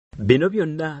Bino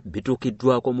byonna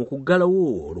bituukiddwako mu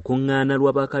kuggalawo olukuŋŋaana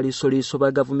lw'abakaliisoliiso ba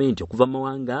gavumenti okuva mu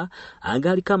mawanga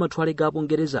agaaliko amatwale ga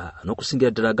Bungereza n'okusingira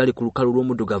ddala agali ku lukalu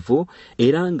lw'omuddugavu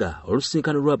era nga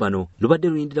olusinkano lwa bano lubadde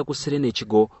luyindira ku Serena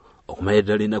Ekigo okumala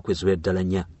eddala ennaku eziwera ddala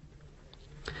 4.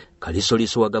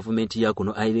 Kaliisoliiso wa gavumenti ya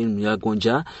kuno Irene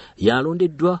Muyagonja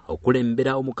yalondeddwa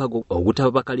okulembera omukago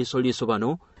ogutaba bakaliisoliiso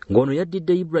bano ng'ono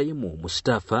yaddidde Ibrahimu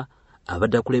Mustafa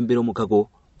abadde akulembera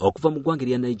omukago okuva mu ggwanga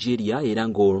lya Nigeria era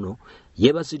ng'ono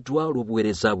yeebaziddwa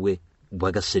olw'obuweereza bwe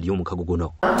bw'agasse eri omukago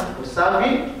guno.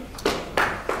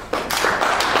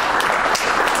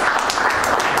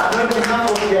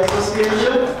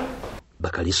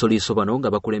 Bakaliisoliiso bano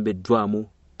nga bakulembeddwamu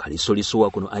kaliisoliiso wa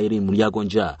kuno Irene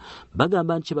Muyagonja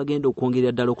bagamba nti bagenda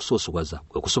okwongerera ddala okusoosowaza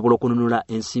okusobola okununula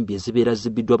ensimbi ezibeera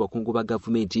zibbiddwa abakungu ba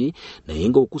gavumenti naye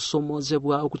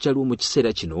ng'okusomoozebwa okukyaliwo mu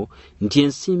kiseera kino nti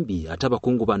ensimbi ate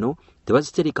abakungu bano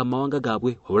tebazitereka mu mawanga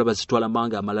gaabwe wabula bazitwala mu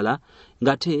mawanga amalala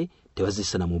ng'ate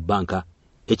tebazisana mu bbanka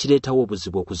ekireetawo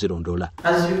obuzibu okuzirondoola.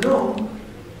 As you know,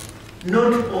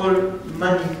 not all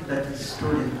money that is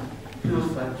stolen,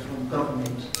 pilfered from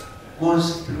government,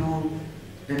 goes through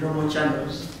the normal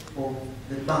channels of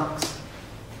the banks.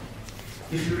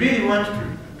 If you really want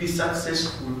to be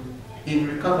successful in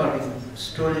recovering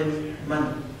stolen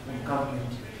money from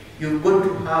government, you've got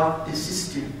to have a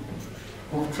system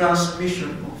of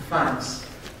transmission of funds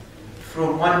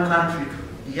from one country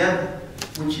to the other,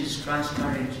 which is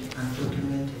transparent and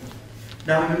documented.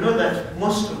 Now you know that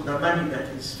most of the money that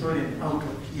is stolen out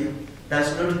of here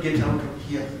does not get out of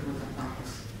here through the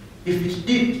banks. If it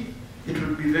did, it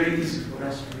would be very easy for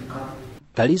us to recover.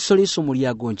 Kaliisoliiso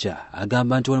Muyagonja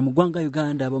agamba nti wano mu ggwanga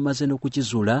Uganda bamaze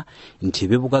n'okukizuula nti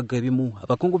ebyobugagga ebimu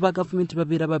abakungu ba gavumenti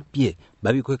babeera babbye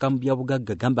babikweka mu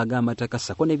byabugagga gamba ng'amataka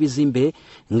sako n'ebizimbe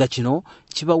nga kino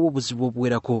kibawa obuzibu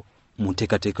obuwerako mu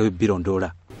nteekateeka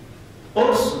y'ebbirondoola.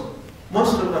 Also,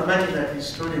 most of the money that is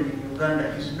stolen in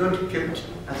Uganda is not kept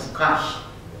as cash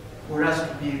for us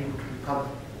to be able to recover.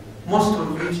 Most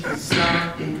of it is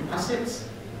sunk into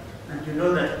assets. And you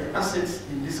know that the assets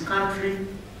in this country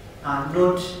are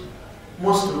not,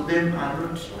 most of them are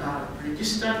not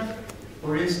registered.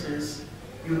 For instance,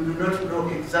 you do not know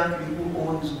exactly who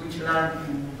owns which land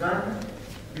in Uganda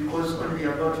because only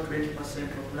about 20%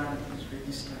 of land is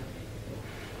registered.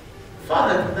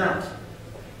 Further to that,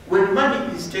 when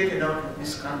money is taken out of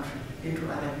this country into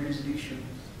other jurisdictions,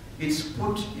 it's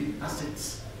put in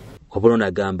assets.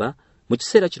 Obulona gamba mu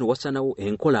kiseera kino wasanawo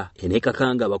enkola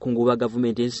eneekakanga abakungu ba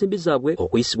gavumenti ensimbi zaabwe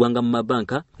okuyisibwanga mu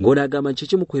mabanka ng'onaagamba nti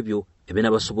kimu ku ebyo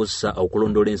ebinaabasobozesa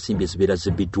okulondoola ensimbi ezibeera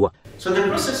zibbiddwa. So the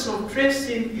process of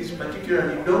tracing is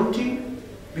particularly daunting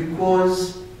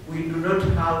because we do not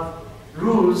have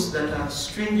rules that are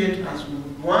stringent as we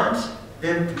would want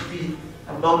them to be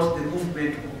about the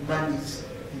movement of monies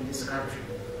in this country.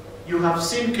 You have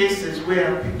seen cases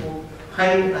where people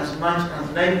hide as much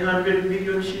as 900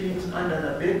 million shillings under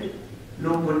the bed.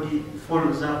 Nobody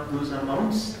follows up those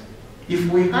amounts. If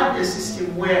we had a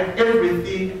system where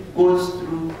everything goes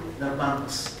through the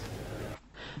banks.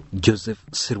 Joseph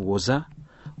Sirwoza,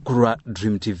 Kura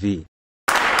Dream TV.